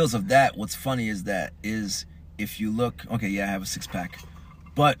on the heels of that, what's funny is if you look, okay, yeah, I have a 6-pack,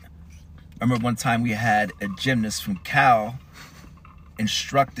 but I remember one time we had a gymnast from Cal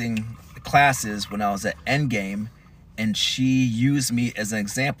instructing the classes when I was at Endgame. And she used me as an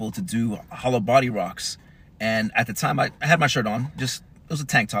example to do hollow body rocks. And at the time, I had my shirt on. It was a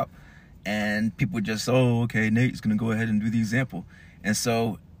tank top. And people would just, "Oh, okay, Nate's going to go ahead and do the example." And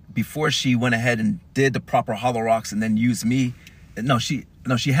so before she went ahead and did the proper hollow rocks and then used me, she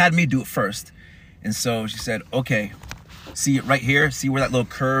had me do it first. And so she said, "Okay, see it right here? See where that little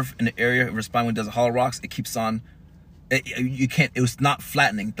curve in the area of your spine when it does the hollow rocks? It keeps on, it was not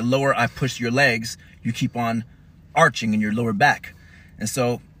flattening. The lower I push your legs, you keep on arching in your lower back. And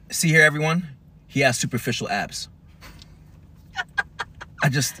so, see here, everyone, he has superficial abs." I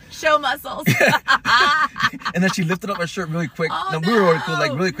just show muscles. And then she lifted up her shirt really quick. Oh, we were cool,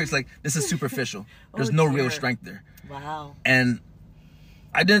 like really quick. It's like, this is superficial. There's no real strength there. Wow. And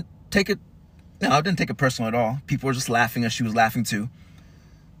I didn't take it personal at all. People were just laughing as she was laughing too.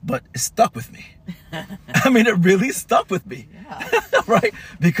 But it stuck with me. I mean, it really stuck with me. Yeah. Right?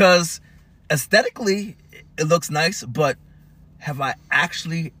 Because aesthetically, it looks nice, but have I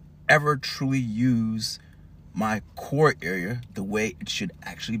actually ever truly used my core area the way it should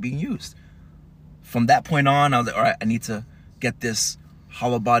actually be used? From that point on, I was like, all right, I need to get this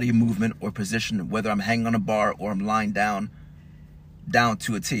hollow body movement or position, whether I'm hanging on a bar or I'm lying down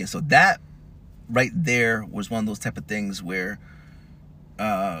to a T. And so that right there was one of those type of things where,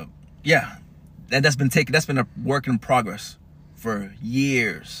 that's been a work in progress for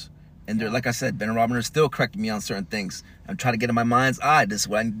years. And they're, like I said, Ben and Robyn are still correcting me on certain things. I'm trying to get in my mind's eye, this is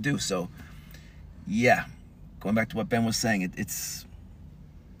what I need to do. So, yeah, going back to what Ben was saying, it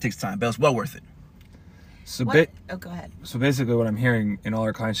takes time, but it's well worth it. So go ahead. So basically what I'm hearing in all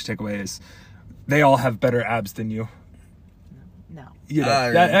our clients to take away is they all have better abs than you. No. You know,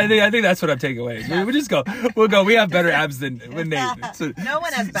 I think that's what I'm taking away. We just go. We'll go. We have better abs than Nate. So, no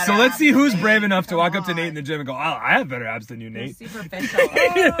one has better. So let's see abs who's than brave Nate. enough to walk up to Come Nate in on. the gym and go, "Oh, I have better abs than you, Nate." You're superficial.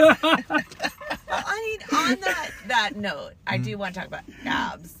 Well, I mean, on that note, I do want to talk about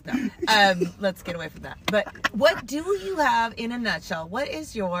abs. No. Let's get away from that. But what do you have, in a nutshell, what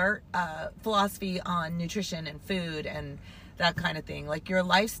is your philosophy on nutrition and food and that kind of thing? Like, your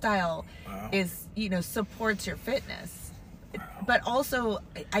lifestyle is, supports your fitness. But also,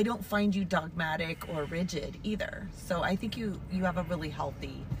 I don't find you dogmatic or rigid either. So I think you have a really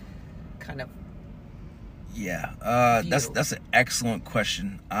healthy kind of that's an excellent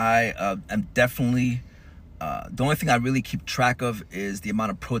question. I am definitely the only thing I really keep track of is the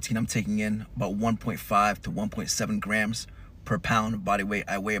amount of protein I'm taking in, about 1.5 to 1.7 grams per pound of body weight.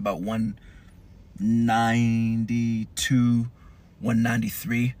 I weigh about 192,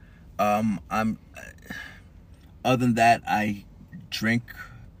 193. Other than that, I drink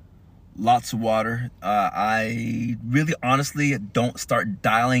lots of water. I really honestly don't start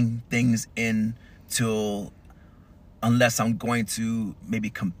dialing things in unless I'm going to maybe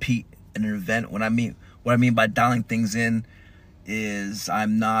compete in an event. What I mean by dialing things in is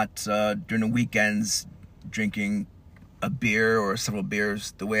I'm not during the weekends drinking a beer or several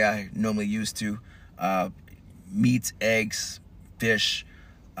beers the way I normally used to. Meat, eggs, fish,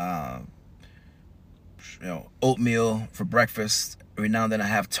 oatmeal for breakfast. Every now and then I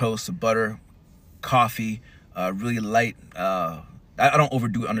have toast with butter, coffee, really light. I don't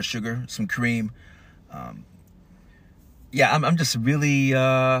overdo it on the sugar, some cream. I'm just really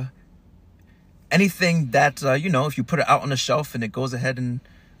anything that if you put it out on the shelf and it goes ahead and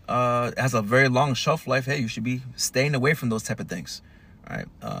has a very long shelf life, hey, you should be staying away from those type of things, right?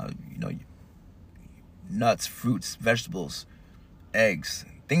 Nuts, fruits, vegetables, eggs,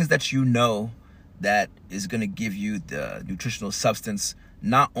 things that that is going to give you the nutritional substance,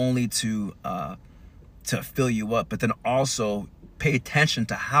 not only to fill you up, but then also pay attention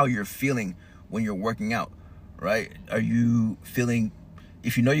to how you're feeling when you're working out, right? Are you feeling,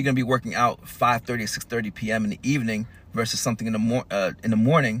 if you're going to be working out 5:30, 6:30 p.m. in the evening versus something in the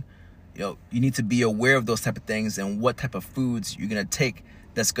morning, you need to be aware of those type of things and what type of foods you're going to take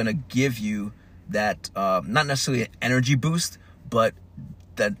that's going to give you that, not necessarily an energy boost, but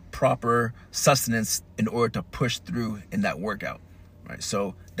that proper sustenance in order to push through in that workout, right?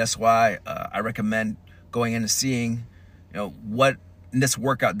 So that's why I recommend going in and seeing, what in this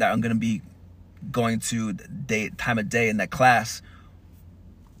workout that I'm going to be going to time of day in that class,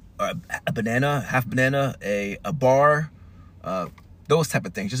 a banana, half banana, a bar, those type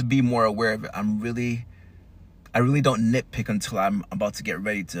of things. Just be more aware of it. I really don't nitpick until I'm about to get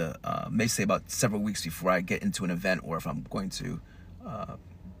ready to, maybe say about several weeks before I get into an event, or if I'm going to,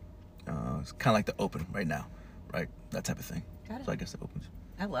 it's kind of like the open right now, right? That type of thing. Got it. So I guess it opens.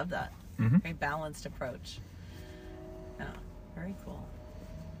 I love that. Mm-hmm. Very balanced approach. Yeah, very cool.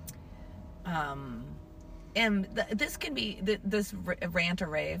 And this can be this rant or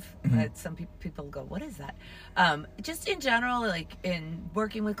rave. Mm-hmm. Some people go, "What is that?" Just in general, like in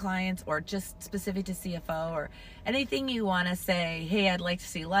working with clients, or just specific to CFO, or anything you want to say. Hey, I'd like to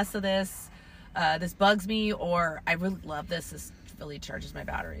see less of this. This bugs me, or I really love this. This really charges my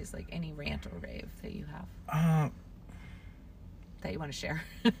batteries. Like any rant or rave that you have that you want to share.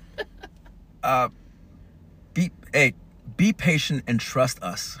 Be patient and trust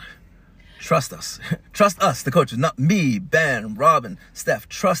us. Trust us. Trust us, the coaches, not me, Ben, Robyn, Steph.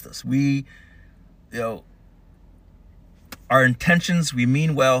 Trust us. We, our intentions, we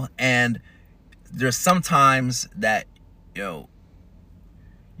mean well, and there's sometimes that, you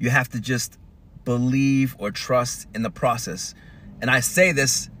have to just believe or trust in the process. And I say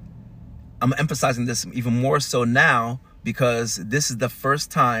this, I'm emphasizing this even more so now, because this is the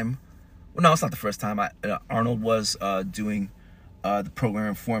first time, well, no, it's not the first time. Arnold was doing the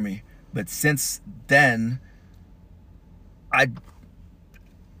program for me. But since then, I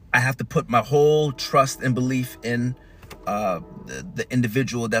have to put my whole trust and belief in the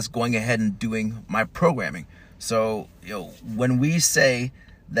individual that's going ahead and doing my programming. So, when we say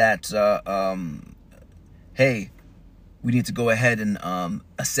that, hey, we need to go ahead and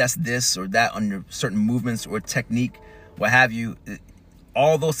assess this or that on your certain movements or technique, what have you,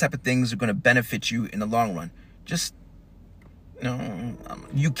 all those type of things are going to benefit you in the long run. Just,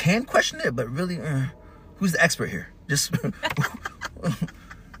 you can question it, but really, who's the expert here? Just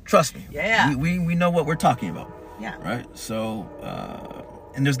trust me. Yeah. We know what we're talking about. Yeah. Right. So,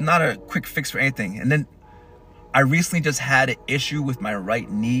 and there's not a quick fix for anything. And then I recently just had an issue with my right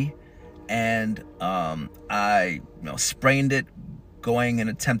knee, and I sprained it going and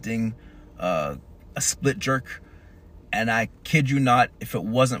attempting a split jerk. And I kid you not, if it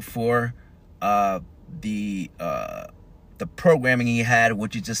wasn't for the programming he had,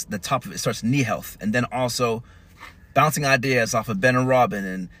 which is just the top of it starts knee health, and then also bouncing ideas off of Ben and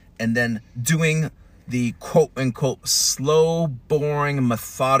Robyn, and then doing the quote unquote slow, boring,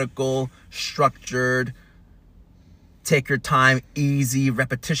 methodical, structured, take your time, easy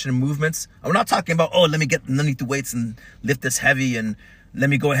repetition movements. I'm not talking about, oh, let me get underneath the weights and lift this heavy, and let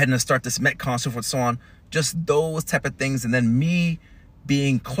me go ahead and start this Metcon, so forth, so on. Just those type of things. And then me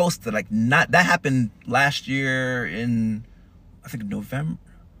being close to, like, not, that happened last year in, I think,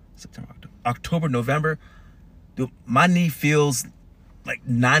 October, November. Dude, my knee feels like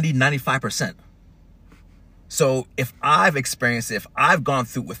 95%. So if I've experienced it, if I've gone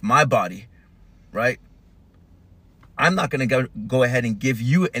through it with my body, right, I'm not going to go ahead and give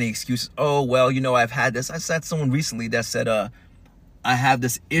you any excuses. Oh, well, you know, I've had this. I said someone recently that said, I have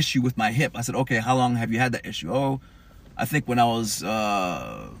this issue with my hip. I said, okay, how long have you had that issue? Oh, I think when I was in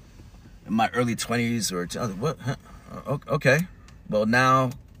my early 20s or, I was like, what? Huh? Okay. Well, now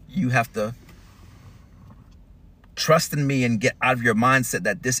you have to trust in me and get out of your mindset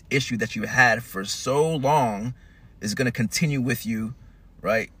that this issue that you had for so long is going to continue with you,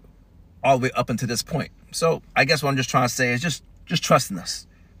 right, all the way up until this point. So I guess what I'm just trying to say is just trusting us,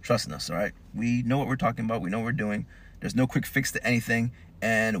 all right? We know what we're talking about. We know what we're doing. There's no quick fix to anything.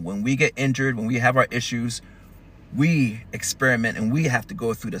 And when we get injured, when we have our issues, we experiment, and we have to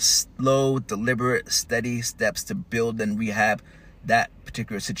go through the slow, deliberate, steady steps to build and rehab that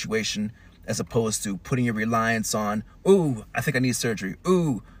particular situation, as opposed to putting your reliance on, ooh, I think I need surgery.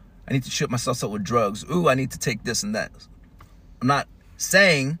 Ooh, I need to shoot myself up with drugs. Ooh, I need to take this and that. I'm not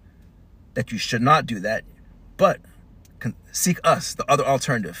saying that you should not do that, but seek us, the other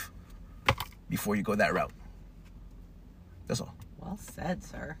alternative, before you go that route. That's all. Well said,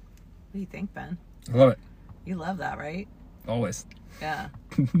 sir. What do you think, Ben? I love it. You love that, right? Always. Yeah.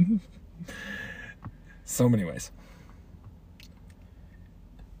 So many ways.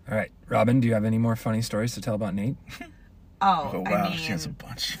 All right, Robyn, do you have any more funny stories to tell about Nate? Oh, wow, I mean, she has a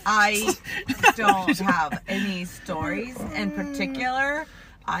bunch. I don't have any stories in particular.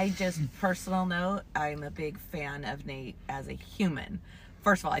 I just, personal note, I'm a big fan of Nate as a human.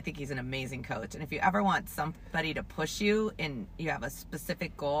 First of all, I think he's an amazing coach. And if you ever want somebody to push you and you have a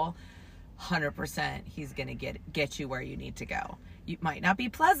specific goal, 100% he's going to get you where you need to go. You might not be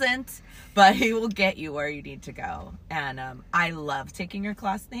pleasant, but he will get you where you need to go. And I love taking your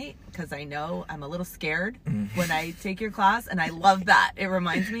class, Nate, because I know I'm a little scared when I take your class, and I love that. It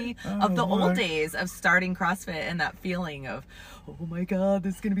reminds me of the old days of starting CrossFit and that feeling of, oh my God,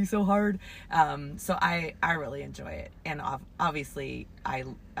 this is going to be so hard. So I really enjoy it. And obviously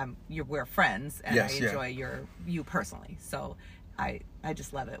we're friends, and yes, I enjoy you personally. So I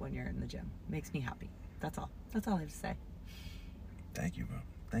just love it when you're in the gym. It makes me happy. That's all I have to say. Thank you, bro.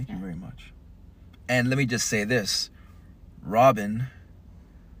 Thank you very much. And let me just say this. Robyn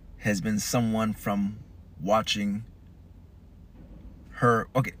has been someone from watching her.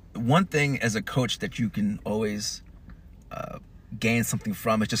 Okay, one thing as a coach that you can always gain something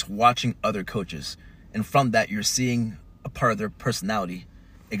from is just watching other coaches. And from that, you're seeing a part of their personality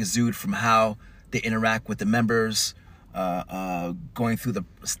exude from how they interact with the members, going through the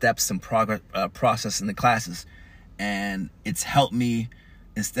steps and process in the classes. And it's helped me,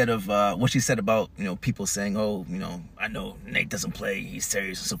 instead of what she said about, people saying, oh, I know Nate doesn't play, he's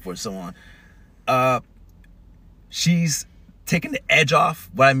serious, and so forth, so on. She's taking the edge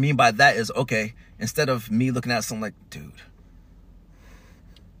off. What I mean by that is, okay, instead of me looking at someone like, dude,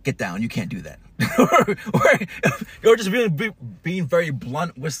 get down, you can't do that. or you're just really being very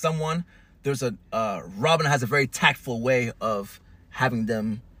blunt with someone. There's Robyn has a very tactful way of having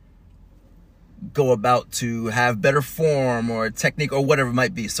them go about to have better form or technique or whatever it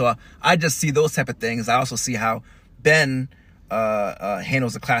might be. So I just see those type of things. I also see how Ben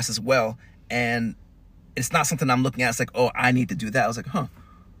handles the class as well. And it's not something I'm looking at. It's like, oh, I need to do that. I was like, all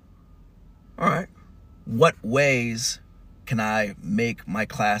right. What ways can I make my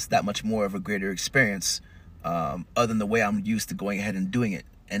class that much more of a greater experience other than the way I'm used to going ahead and doing it?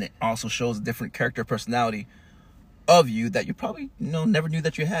 And it also shows a different character, personality of you that you probably never knew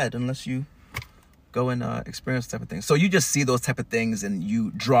that you had unless you go and experience type of things. So you just see those type of things and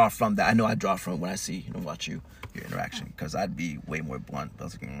you draw from that. I know I draw from it when I see, watch your interaction, because I'd be way more blunt. I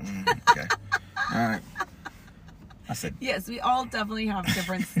was like, okay. All right. I said, yes, we all definitely have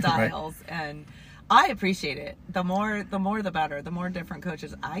different styles, right? And I appreciate it. The more the better. The more different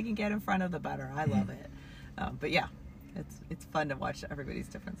coaches I can get in front of, the better. I love it. But yeah, it's fun to watch everybody's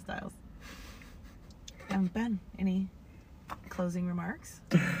different styles. Ben, any closing remarks?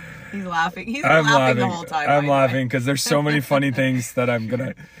 He's laughing. He's I'm laughing the whole time. I'm laughing because there's so many funny things that I'm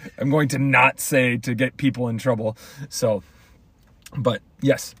going to not say to get people in trouble. So, but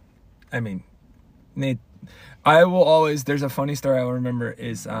yes, I mean, Nate, I will always. There's a funny story I will remember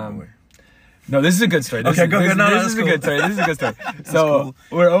is no, this is a good story. This is a good story. This is a good story. So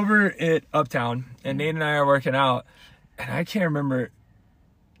we're over at Uptown, and Nate and I are working out, and I can't remember.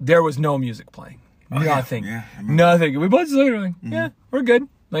 There was no music playing. Nothing. Yeah, nothing. We both just looked like, yeah, we're good.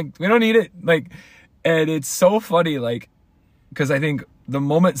 Like, we don't need it. Like, and it's so funny, like, because I think the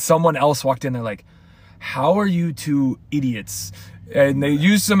moment someone else walked in, they're like, how are you two idiots? And they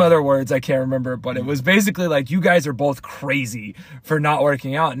used some other words I can't remember, but it was basically like, you guys are both crazy for not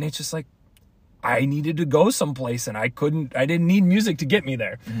working out. And it's just like, I needed to go someplace and I didn't need music to get me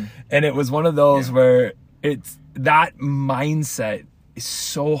there. And it was one of those where it's that mindset is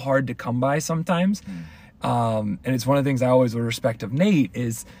so hard to come by sometimes. And it's one of the things I always would respect of Nate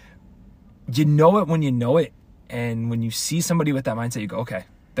is you know it when you know it. And when you see somebody with that mindset, you go, okay,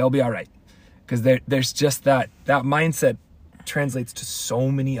 they'll be all right. Because there's just that mindset translates to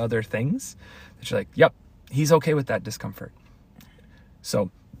so many other things that you're like, yep, he's okay with that discomfort. So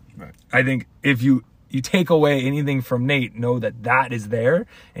I think if you take away anything from Nate, know that is there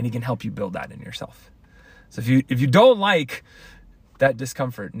and he can help you build that in yourself. So if you don't like that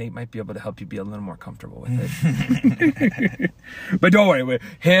discomfort, Nate might be able to help you be a little more comfortable with it. But don't worry,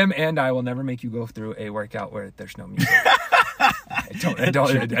 him and I will never make you go through a workout where there's no music.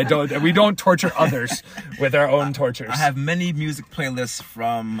 We don't torture others with our own tortures. I have many music playlists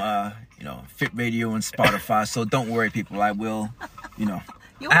from Fit Radio and Spotify, so don't worry, people. I will, I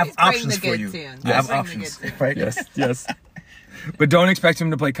have options for you. Tunes. I have options. Right? Yes. But don't expect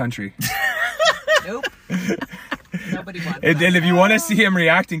him to play country. Nope. Nobody wants and that. if you want to see him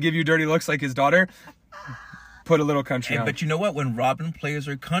react and give you dirty looks like his daughter, put a little country on. But you know what? When Robyn plays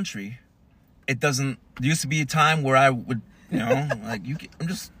her country, there used to be a time where I would, I'm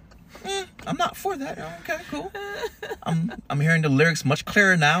not for that. Okay, cool. I'm hearing the lyrics much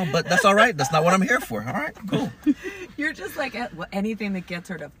clearer now, but that's all right. That's not what I'm here for. All right, cool. You're just like anything that gets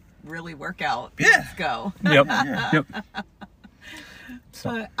her to really work out. Yeah. Let's go. Yep. So.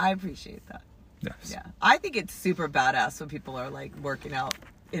 But I appreciate that. Yes. Yeah. I think it's super badass when people are like working out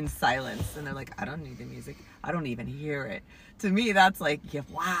in silence and they're like, I don't need the music. I don't even hear it. To me, that's like,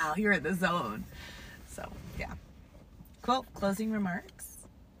 wow, you're in the zone. So, yeah. Cool. Closing remarks.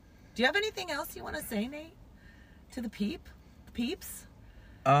 Do you have anything else you want to say, Nate? To the peeps?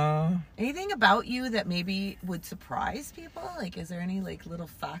 Anything about you that maybe would surprise people? Like, is there any like little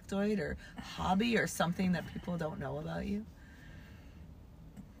factoid or hobby or something that people don't know about you?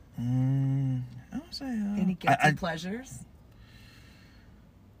 I would say any guilty pleasures?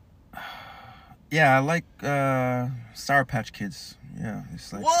 Yeah, I like Sour Patch Kids. Yeah,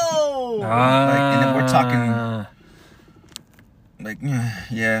 it's like whoa. And then we're talking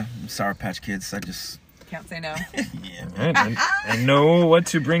Sour Patch Kids. I just can't say no. Yeah, right, I know what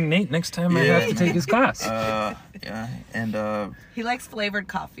to bring Nate next time I have to take his class. And he likes flavored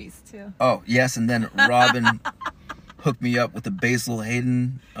coffees too. Oh yes, and then Robyn hooked me up with the Basil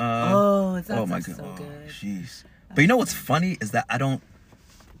Hayden. Oh my god! So good. Jeez. But you know what's funny is that I don't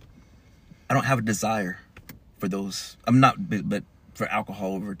have a desire for those. I'm not, but for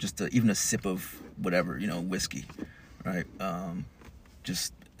alcohol or just even a sip of whatever, whiskey, right?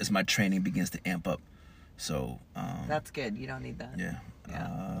 Just as my training begins to amp up. So that's good. You don't need that. Yeah.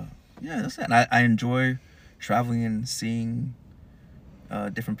 That's it. And I enjoy traveling and seeing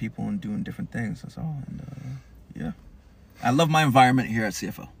different people and doing different things. That's all. And I love my environment here at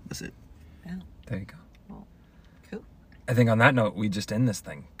CFO. That's it. Yeah. There you go. Well, cool. I think on that note, we just end this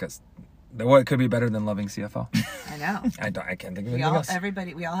thing because what could be better than loving CFO? I know. I can't think of anything else.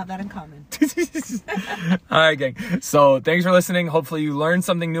 We all have that in common. All right, gang. So thanks for listening. Hopefully you learned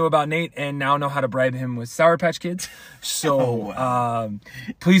something new about Nate and now know how to bribe him with Sour Patch Kids. So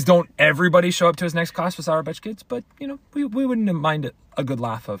please don't everybody show up to his next class with Sour Patch Kids, but we wouldn't mind a good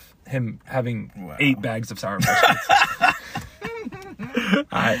laugh of him having 8 bags of Sour Patch Kids.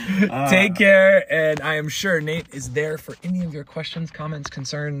 All right. Take care, and I am sure Nate is there for any of your questions, comments,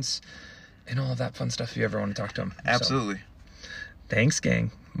 concerns, and all of that fun stuff if you ever want to talk to him. Absolutely. So, thanks,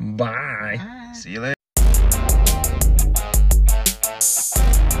 gang. Bye. Bye. See you later.